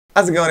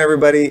How's it going,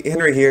 everybody?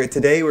 Henry here.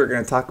 Today we're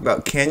going to talk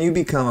about, can you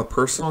become a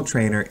personal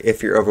trainer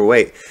if you're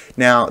overweight?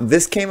 Now,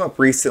 this came up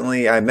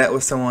recently. I met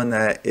with someone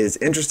that is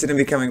interested in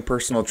becoming a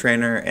personal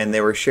trainer, and they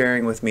were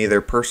sharing with me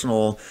their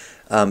personal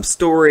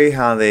story,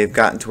 how they've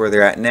gotten to where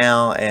they're at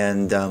now,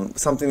 and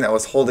something that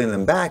was holding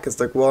them back is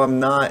like, well, I'm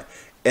not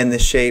in the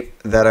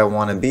shape that I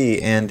want to be.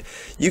 And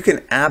you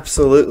can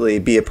absolutely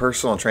be a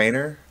personal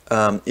trainer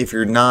if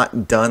you're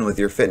not done with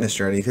your fitness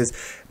journey, because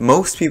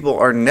most people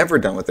are never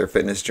done with their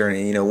fitness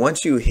journey. You know,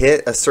 once you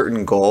hit a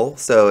certain goal,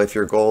 so if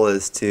your goal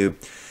is to,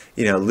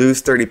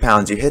 lose 30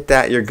 pounds, you hit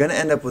that, you're going to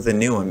end up with a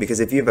new one, because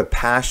if you have a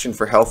passion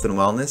for health and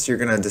wellness, you're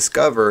going to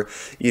discover,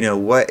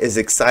 what is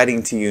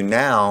exciting to you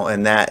now,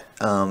 and that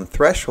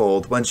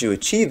threshold, once you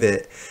achieve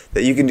it,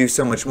 that you can do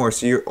so much more.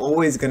 So you're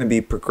always going to be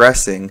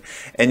progressing,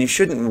 and you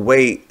shouldn't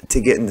wait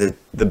to get into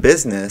the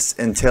business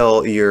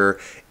until you're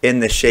in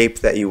the shape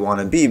that you want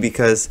to be,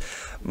 because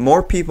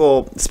more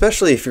people,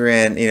 especially if you're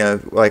in,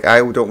 like I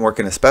don't work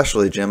in a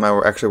specialty gym,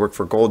 I actually work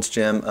for Gold's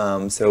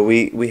Gym, so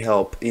we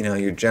help,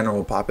 your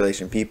general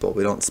population people.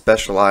 We don't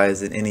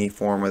specialize in any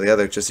form or the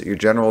other, just at your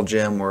general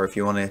gym, or if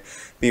you want to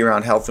be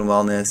around health and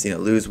wellness,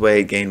 lose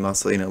weight, gain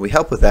muscle, we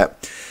help with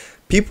that.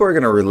 People are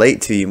going to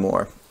relate to you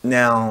more.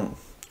 Now,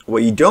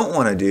 what you don't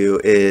want to do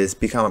is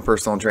become a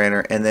personal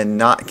trainer and then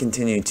not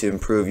continue to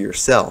improve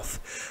yourself,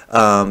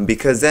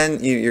 because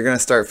then you're going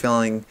to start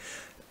feeling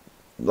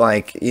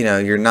like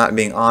you're not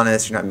being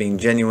honest, you're not being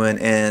genuine,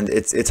 and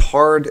it's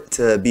hard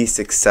to be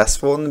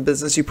successful in the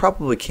business. You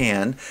probably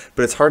can,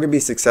 but it's hard to be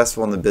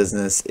successful in the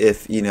business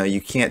if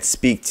you can't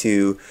speak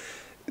to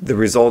the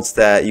results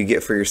that you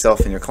get for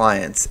yourself and your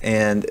clients.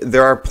 And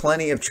there are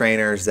plenty of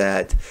trainers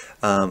that,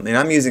 and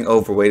I'm using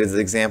overweight as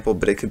an example,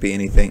 but it could be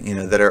anything,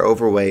 that are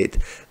overweight,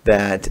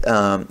 that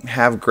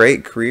have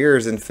great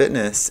careers in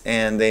fitness,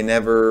 and they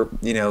never,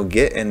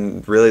 get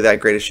in really that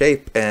great a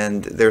shape,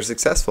 and they're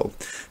successful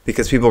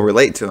because people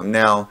relate to them.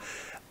 Now,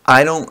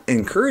 I don't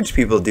encourage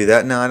people to do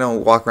that. Now, I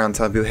don't walk around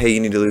telling people, hey, you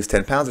need to lose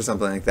 10 pounds or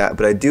something like that.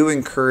 But I do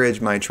encourage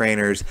my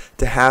trainers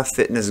to have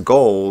fitness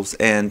goals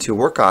and to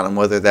work on them,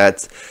 whether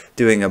that's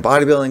doing a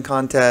bodybuilding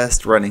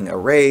contest, running a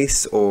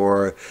race,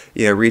 or,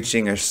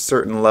 reaching a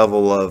certain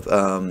level of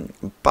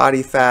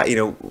body fat,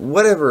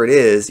 whatever it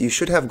is. You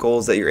should have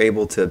goals that you're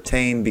able to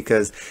obtain,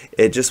 because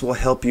it just will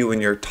help you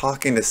when you're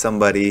talking to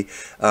somebody,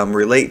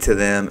 relate to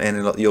them,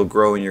 and you'll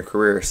grow in your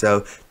career.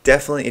 So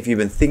definitely, if you've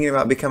been thinking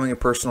about becoming a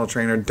personal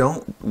trainer,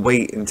 don't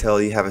wait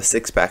until you have a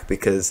six-pack,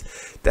 because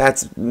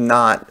that's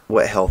not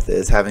what health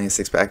is. Having a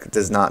six-pack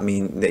does not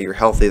mean that you're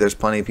healthy. There's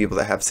plenty of people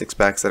that have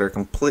six-packs that are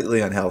completely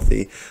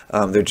unhealthy.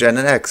 Their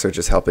genetics are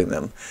just helping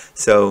them.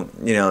 So,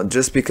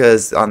 just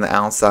because on the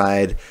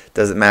outside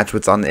doesn't match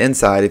what's on the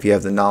inside, if you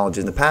have the knowledge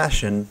and the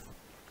passion,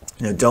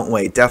 don't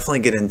wait. Definitely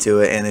get into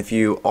it. And if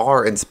you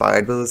are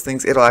inspired by those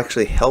things, it'll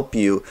actually help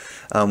you.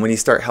 When you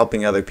start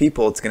helping other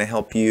people, it's going to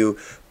help you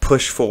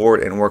push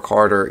forward and work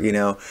harder.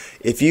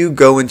 If you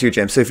go into your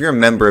gym, so if you're a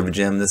member of a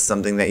gym, this is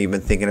something that you've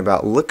been thinking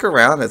about, look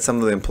around at some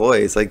of the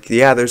employees. Like,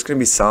 yeah, there's going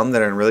to be some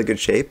that are in really good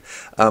shape,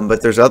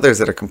 but there's others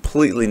that are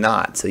completely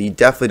not. So you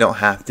definitely don't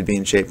have to be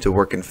in shape to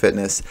work in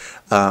fitness,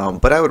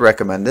 but I would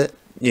recommend it.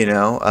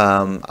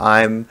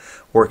 I'm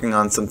working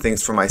on some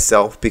things for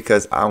myself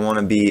because I want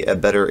to be a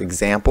better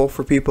example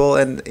for people.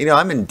 And,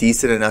 I'm in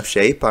decent enough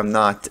shape. I'm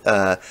not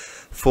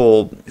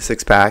full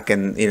six-pack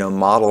and,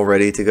 model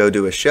ready to go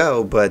do a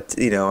show, but,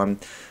 I'm,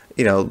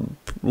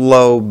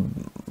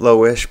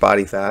 lowish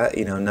body fat,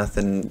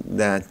 nothing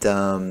that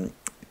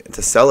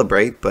to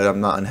celebrate, but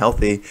I'm not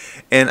unhealthy.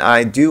 And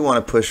I do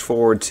want to push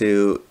forward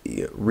to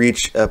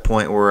reach a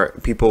point where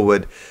people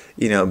would,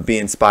 be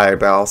inspired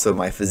by also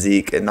my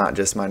physique and not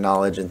just my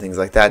knowledge and things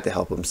like that to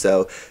help them.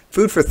 So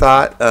food for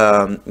thought.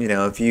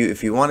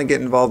 If you want to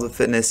get involved with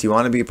fitness, you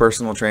want to be a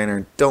personal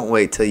trainer, don't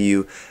wait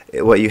till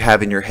what you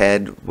have in your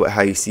head,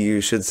 how you see you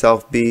should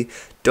self be.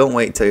 Don't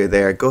wait till you're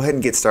there. Go ahead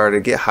and get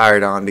started, get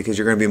hired on, because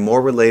you're going to be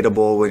more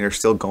relatable when you're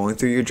still going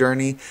through your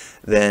journey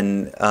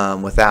than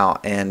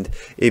without. And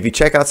if you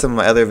check out some of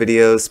my other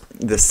videos,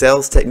 the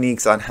sales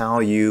techniques on how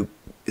you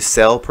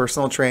sell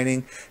personal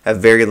training have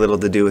very little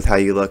to do with how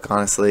you look,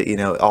 honestly.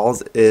 All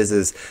it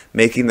is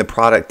making the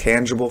product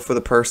tangible for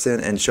the person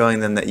and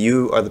showing them that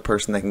you are the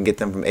person that can get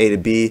them from A to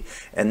B,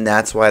 and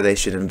that's why they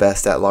should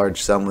invest that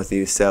large sum with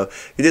you. So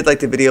if you did like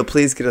the video,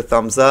 please get a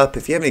thumbs up.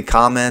 If you have any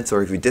comments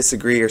or if you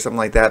disagree or something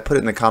like that, put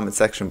it in the comment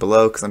section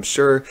below, because I'm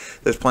sure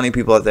there's plenty of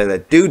people out there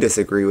that do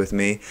disagree with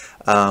me,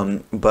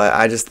 but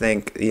I just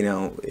think,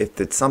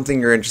 if it's something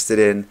you're interested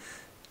in,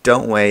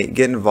 don't wait,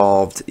 get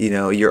involved.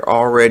 You're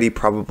already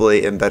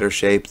probably in better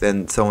shape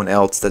than someone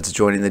else that's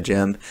joining the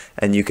gym,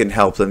 and you can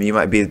help them. You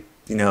might be,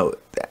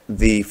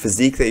 the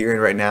physique that you're in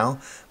right now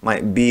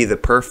might be the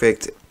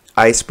perfect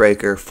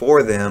icebreaker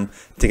for them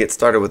to get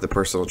started with a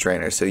personal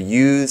trainer. So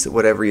use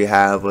whatever you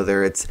have,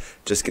 whether it's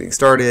just getting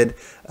started,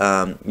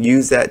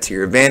 use that to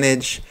your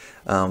advantage,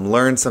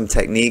 learn some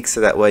techniques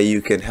so that way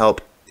you can help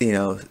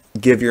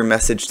give your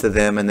message to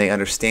them and they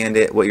understand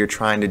it, what you're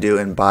trying to do,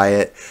 and buy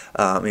it.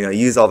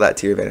 Use all that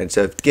to your advantage.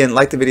 So again,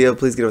 like the video,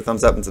 please give it a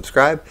thumbs up and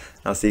subscribe.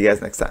 And I'll see you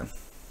guys next time.